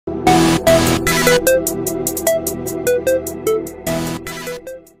Hi,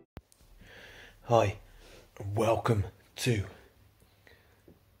 and welcome to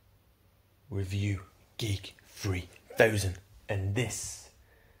Review Geek 3000, and this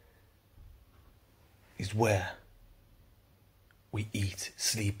is where we eat,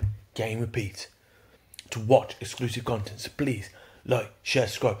 sleep, game, repeat. To watch exclusive content, so please like, share,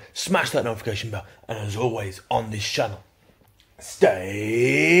 subscribe, smash that notification bell, and as always on this channel,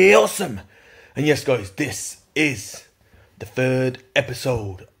 stay awesome. And yes guys, this is the third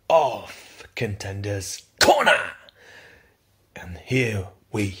episode of Contenders Corner, and here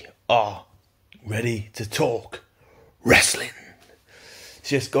we are ready to talk wrestling.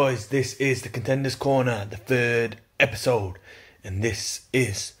 So yes guys, this is the Contenders Corner, the third episode, and this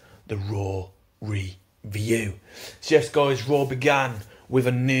is the Raw review. So yes guys, Raw began with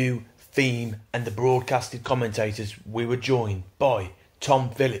a new theme, and the broadcasted commentators, we were joined by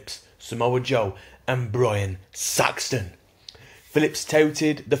Tom Phillips, Samoa Joe and Brian Saxton. Phillips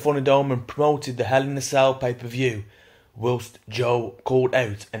touted the Thunderdome and promoted the Hell in a Cell pay-per-view, whilst Joe called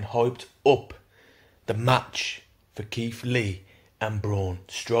out and hyped up the match for Keith Lee and Braun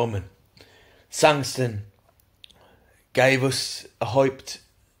Strowman. Saxton gave us he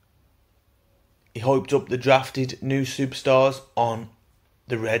hyped up the drafted new superstars on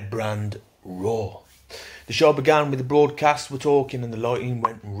the Red Brand Raw. The show began with the broadcasts were talking and the lighting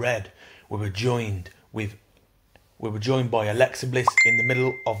went red. We were joined by Alexa Bliss in the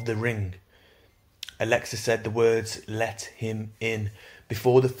middle of the ring. Alexa said the words, "Let him in,"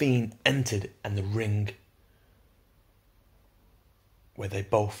 before the Fiend entered and the ring, where they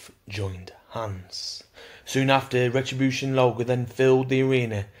both joined hands. Soon after, Retribution logo then filled the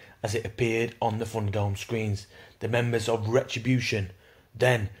arena as it appeared on the Thunderdome screens. The members of Retribution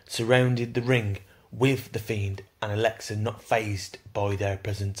then surrounded the ring with the Fiend, and Alexa not fazed by their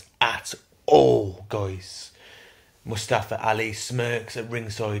presence at all, guys. Mustafa Ali smirks at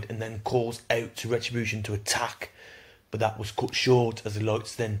ringside and then calls out to Retribution to attack, but that was cut short as the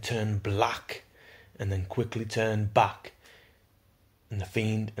lights then turned black and then quickly turned back, and the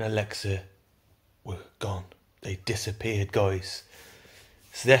Fiend and Alexa were gone. They disappeared, guys.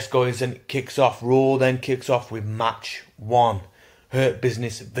 So this, guys, then it kicks off. Raw then kicks off with match 1, Hurt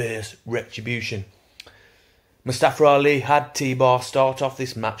Business vs Retribution. Mustafa Ali had T-Bar start off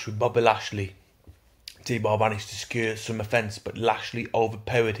this match with Bobby Lashley. T-Bar managed to secure some offence, but Lashley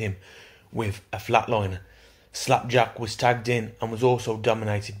overpowered him with a flatliner. Slapjack was tagged in and was also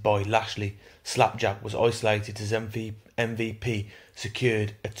dominated by Lashley. Slapjack was isolated as MVP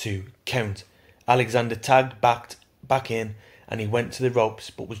secured a 2 count. Alexander tagged back in and he went to the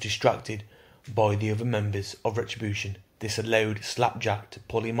ropes but was distracted by the other members of Retribution. This allowed Slapjack to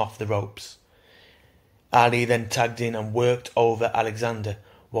pull him off the ropes. Ali then tagged in and worked over Alexander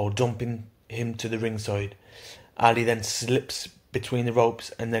while dumping him to the ringside. Ali then slips between the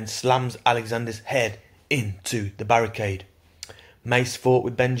ropes and then slams Alexander's head into the barricade. Mace fought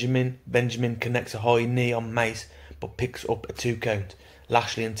with Benjamin. Benjamin connects a high knee on Mace but picks up a 2 count.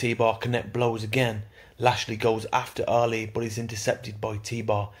 Lashley and T-Bar connect blows again. Lashley goes after Ali but is intercepted by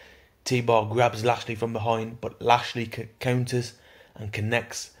T-Bar. T-Bar grabs Lashley from behind, but Lashley counters and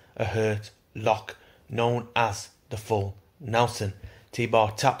connects a hurt lock known as the Full Nelson.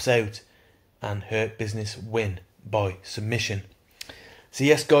 T-Bar taps out and Hurt Business win by submission. So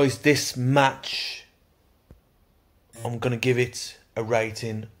yes guys, this match, I'm going to give it a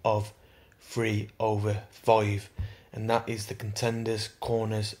rating of 3/5, and that is the Contenders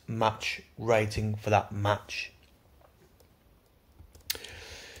Corner's match rating for that match.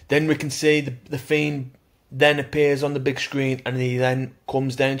 Then we can see the Fiend then appears on the big screen, and he then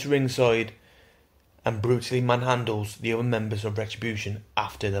comes down to ringside and brutally manhandles the other members of Retribution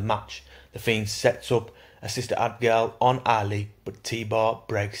after the match. The Fiend sets up a Sister Abigail on Ali, but T-Bar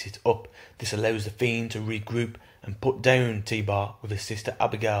breaks it up. This allows the Fiend to regroup and put down T-Bar with his Sister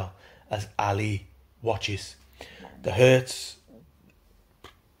Abigail as Ali watches. The Hurt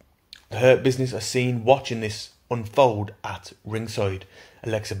Business are seen watching this unfold at ringside.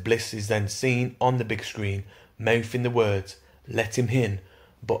 Alexa Bliss is then seen on the big screen mouthing the words, "Let him in,"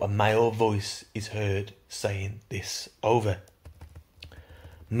 but a male voice is heard saying this over.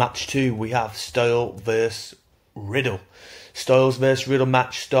 Match 2, we have Styles vs Riddle. Styles vs Riddle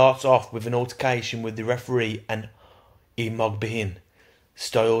match starts off with an altercation with the referee and Imogbehin.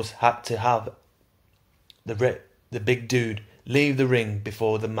 Styles had to have the big dude leave the ring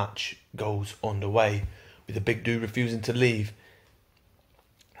before the match goes underway, with the big dude refusing to leave.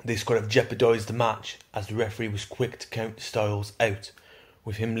 This could have jeopardised the match, as the referee was quick to count Styles out.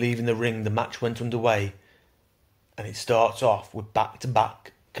 With him leaving the ring, the match went underway, and it starts off with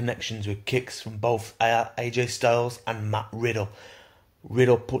back-to-back connections with kicks from both AJ Styles and Matt Riddle.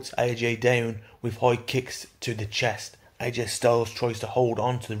 Riddle puts AJ down with high kicks to the chest. AJ Styles tries to hold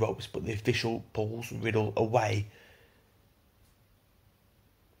on to the ropes, but the official pulls Riddle away.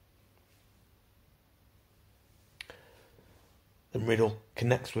 Then Riddle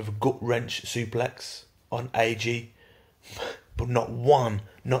connects with a gut-wrench suplex on AJ. But not one,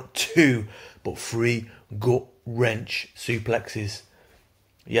 not two, but 3 gut-wrench suplexes.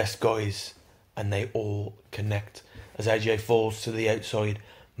 Yes, guys, and they all connect. As AJ falls to the outside,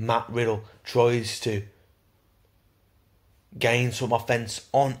 Matt Riddle tries to gain some offense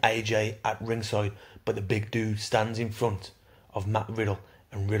on AJ at ringside, but the big dude stands in front of Matt Riddle,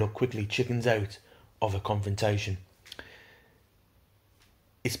 and Riddle quickly chickens out of a confrontation.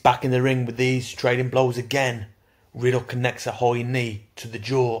 It's back in the ring with these trading blows again. Riddle connects a high knee to the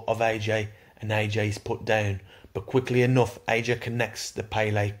jaw of AJ, and AJ is put down. But quickly enough, AJ connects the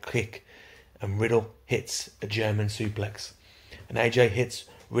Pele kick, and Riddle hits a German suplex. And AJ hits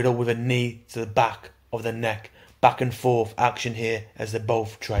Riddle with a knee to the back of the neck. Back and forth action here as they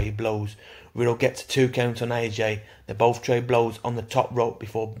both trade blows. Riddle gets a 2 count on AJ. They both trade blows on the top rope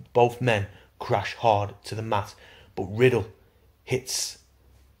before both men crash hard to the mat. But Riddle hits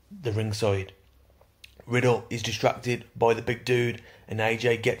the ringside. Riddle is distracted by the big dude, and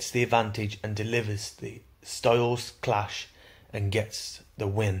AJ gets the advantage and delivers the Styles Clash and gets the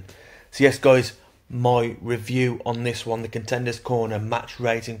win. So yes, guys, my review on this one, the Contenders Corner match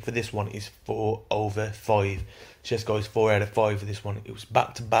rating for this one is 4/5. So yes, guys, 4 out of 5 for this one. It was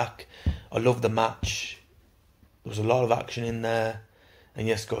back to back. I love the match. There was a lot of action in there. And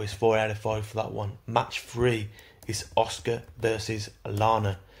yes, guys, 4 out of 5 for that one. Match 3 is Asuka versus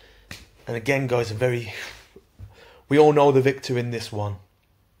Lana. And again, guys, we all know the victor in this one.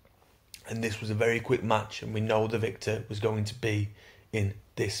 And this was a very quick match, and we know the victor was going to be in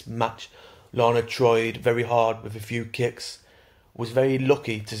this match. Lana tried very hard with a few kicks, was very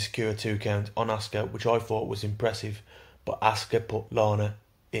lucky to secure a 2 count on Asuka, which I thought was impressive. But Asuka put Lana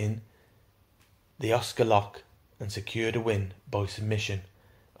in the Asuka lock and secured a win by submission.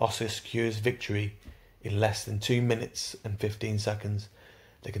 Asuka secures victory in less than 2 minutes and 15 seconds.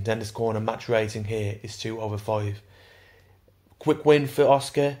 The Contenders Corner match rating here is 2/5. Quick win for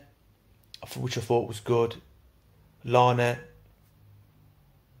Asuka, which I thought was good. Lana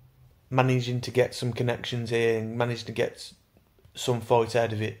managing to get some connections here and managed to get some fight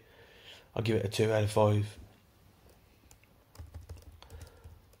out of it. I'll give it a 2/5.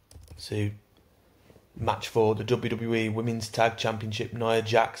 So, match 4, the WWE Women's Tag Championship, Nia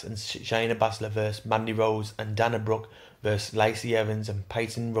Jax and Shayna Baszler versus Mandy Rose and Dana Brooke versus Lacey Evans and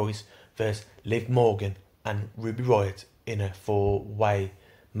Peyton Royce versus Liv Morgan and Ruby Riott in a 4-way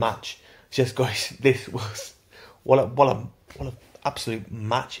match. Just guys, this was what a absolute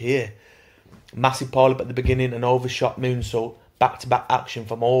match here. Massive pile up at the beginning, an overshot moonsault, back-to-back action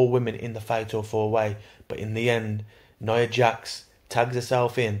from all women in the fatal 4-way. But in the end, Nia Jax tags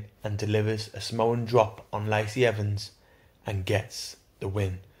herself in and delivers a Samoan drop on Lacey Evans and gets the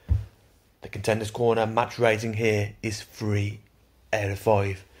win. The Contenders Corner match rating here is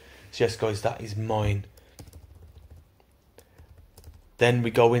 3/5. So yes, guys, that is mine. Then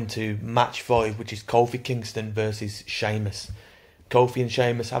we go into match 5, which is Kofi Kingston versus Sheamus. Kofi and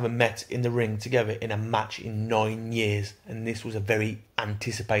Sheamus haven't met in the ring together in a match in 9 years, and this was a very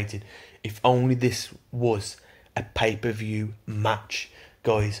anticipated. If only this was a pay-per-view match,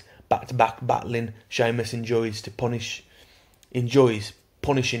 guys. Back-to-back battling. Sheamus enjoys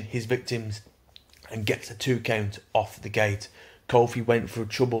punishing his victims and gets a 2 count off the gate. Kofi went for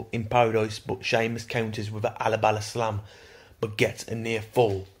trouble in Paradise, but Sheamus counters with an Alabama slam, but gets a near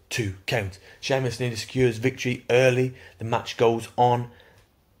full 2 count. Sheamus nearly secures victory early. The match goes on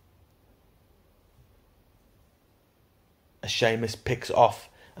as Sheamus picks off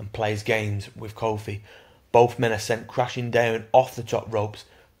and plays games with Kofi. Both men are sent crashing down off the top ropes.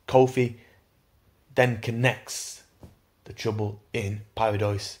 Kofi then connects the trouble in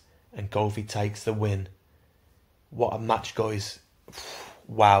Paradise, and Kofi takes the win. What a match, guys.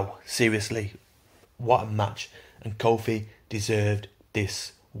 Wow, seriously, what a match. And Kofi deserved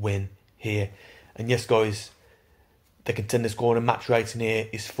this win here. And yes, guys, the Contenders Corner match rating here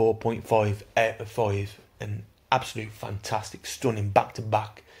is 4.5/5. An absolute fantastic, stunning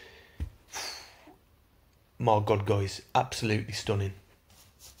back-to-back. My God, guys, absolutely stunning.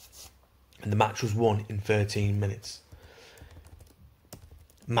 And the match was won in 13 minutes.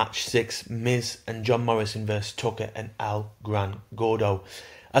 Match 6, Miz and John Morrison versus Tucker and El Gran Gordo.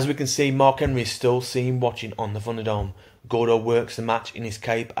 As we can see, Mark Henry is still seen watching on the Thunderdome. Gordo works the match in his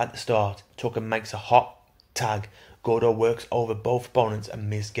cape at the start. Tucker makes a hot tag Gordo works over both opponents and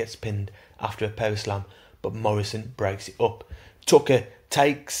Miz gets pinned after a power slam, but Morrison breaks it up. Tucker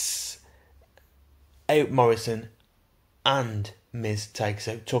takes out Morrison and Miz takes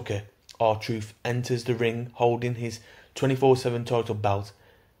out Tucker. R-Truth enters the ring holding his 24/7 title belt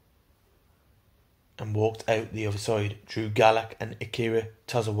and walked out the other side. Drew Gulak and Akira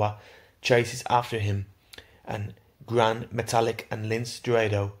Tozawa chases after him, and Gran Metalik and Lince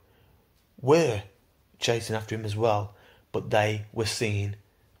Dorado were chasing after him as well, but they were seen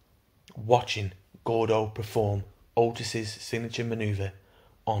watching Gordo perform Otis's signature maneuver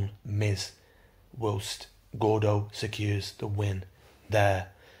on Miz, whilst Gordo secures the win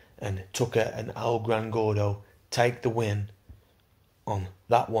there, and Tucker and El Gran Gordo take the win on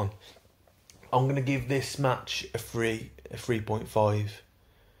that one. I'm going to give this match a 3.5.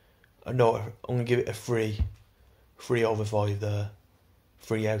 No, I'm going to give it a 3/5 there.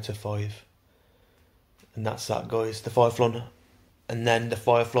 3 out of 5. And that's that, guys. The Firefly, and then the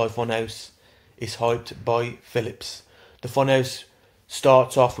Firefly Funhouse is hyped by Phillips. The Funhouse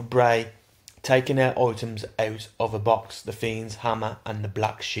starts off with Bray taking out items out of a box, the Fiend's hammer and the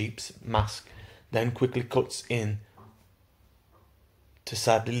Black Sheep's mask, then quickly cuts in to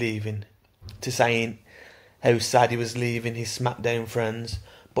saying how sad he was leaving his SmackDown friends,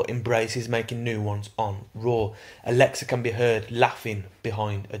 but embraces making new ones on Raw. Alexa can be heard laughing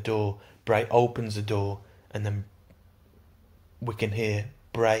behind a door. Bray opens the door, and then we can hear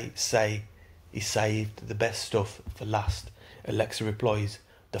Bray say he saved the best stuff for last. Alexa replies,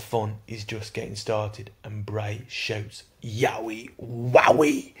 "The fun is just getting started," and Bray shouts, "Yowie,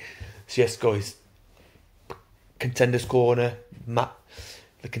 wowie!" So yes, guys, Contenders Corner,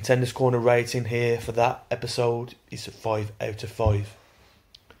 the Contenders Corner rating here for that episode is a 5 out of 5.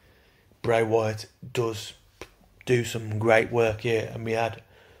 Bray Wyatt does do some great work here, and we had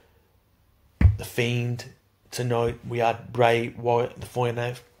The Fiend tonight, we had Bray Wyatt, the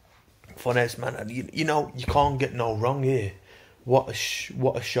Funhouse man, and you know, you can't get no wrong here. What a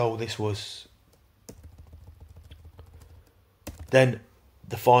show this was. Then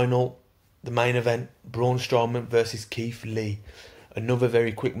the main event, Braun Strowman versus Keith Lee. Another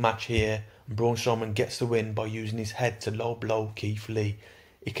very quick match here, and Braun Strowman gets the win by using his head to low blow Keith Lee.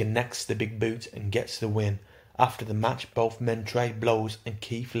 He connects the big boot and gets the win. After the match, both men trade blows and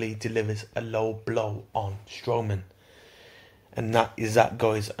Keith Lee delivers a low blow on Strowman. And that is that,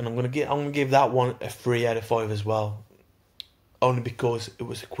 guys. And I'm gonna give that one a 3 out of 5 as well. Only because it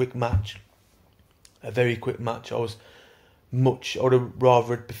was a quick match. A very quick match. I would have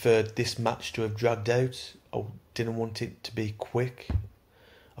rather preferred this match to have dragged out. I didn't want it to be quick.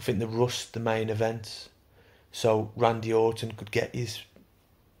 I think they rushed the main event so Randy Orton could get his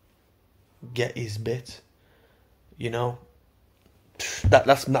bit. You know,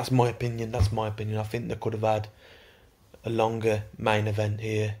 that's my opinion. That's my opinion. I think they could have had a longer main event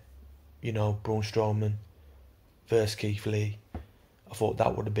here. You know, Braun Strowman versus Keith Lee. I thought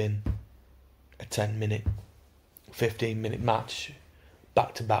that would have been a 10-minute, 15-minute match,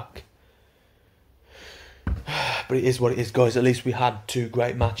 back to back. But it is what it is, guys. At least we had 2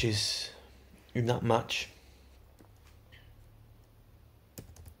 great matches in that match.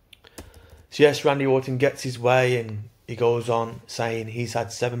 So yes, Randy Orton gets his way, and he goes on saying he's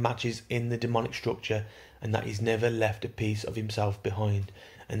had 7 matches in the demonic structure, and that he's never left a piece of himself behind,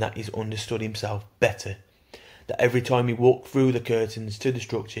 and that he's understood himself better. That every time he walked through the curtains to the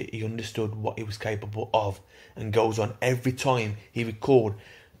structure, he understood what he was capable of, and goes on every time he recalled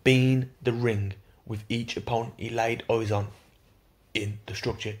being the ring with each opponent he laid eyes on in the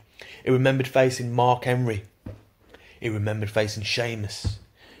structure. He remembered facing Mark Henry. He remembered facing Sheamus.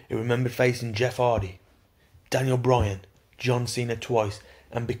 He remembered facing Jeff Hardy, Daniel Bryan, John Cena twice,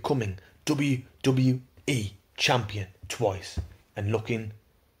 and becoming WWE champion twice, and looking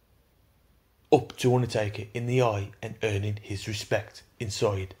up to Undertaker in the eye and earning his respect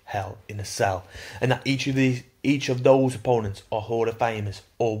inside Hell in a Cell, and that each of those opponents are Hall of Famers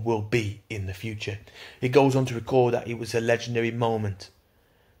or will be in the future. He goes on to record that it was a legendary moment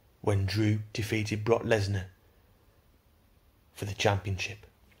when Drew defeated Brock Lesnar for the championship.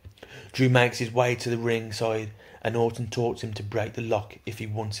 Drew makes his way to the ringside, and Orton taunts him to break the lock if he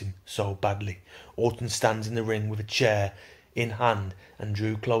wants him so badly. Orton stands in the ring with a chair in hand, and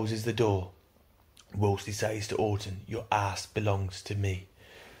Drew closes the door. Whilst he says to Orton, "Your ass belongs to me,"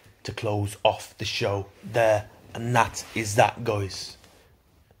 to close off the show there. And that is that, guys.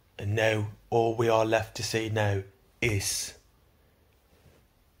 And now all we are left to see now is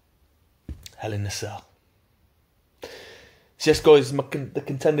Hell in a Cell. So yes, guys, the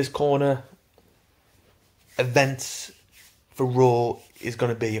Contenders Corner events for Raw is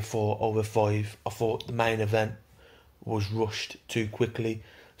going to be a 4/5. I thought the main event was rushed too quickly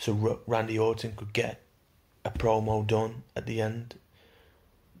so Randy Orton could get a promo done at the end.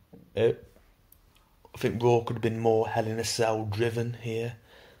 I think Raw could have been more Hell in a Cell driven here,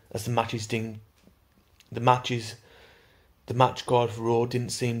 as the match card for Raw didn't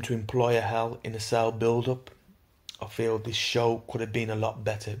seem to employ a Hell in a Cell build-up. I feel this show could have been a lot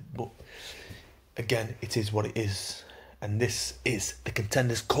better, but again, it is what it is. And this is the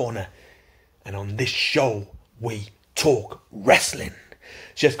Contenders Corner, and on this show we talk wrestling.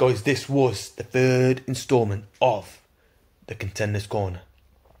 So yes guys, this was the third installment of the Contenders Corner.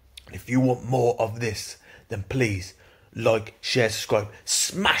 And if you want more of this, then please like, share, subscribe,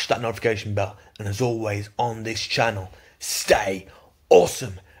 smash that notification bell, and as always on this channel, stay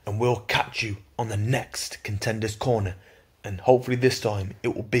awesome, and we'll catch you on the next Contenders Corner, and hopefully this time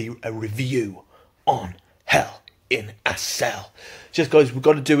it will be a review on Hell in a Cell. Just guys, we've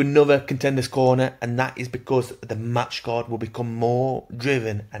got to do another Contenders Corner, and that is because the match card will become more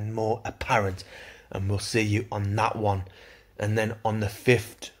driven and more apparent, and we'll see you on that one. And then on the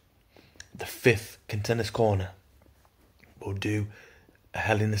fifth Contenders Corner, we'll do a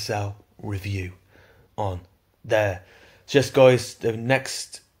Hell in a Cell review on there. Just guys, the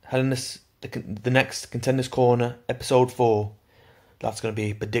next Contenders Corner, episode 4, that's going to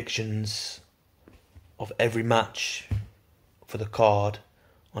be predictions of every match for the card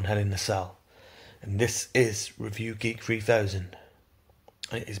on Hell in a Cell. And this is Review Geek 3000.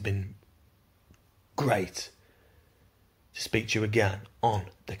 It has been great to speak to you again on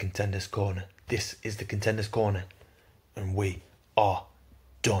the Contenders Corner. This is the Contenders Corner, and we are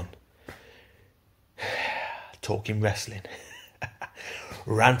done talking wrestling.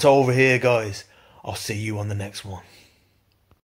 Rant over here, guys. I'll see you on the next one.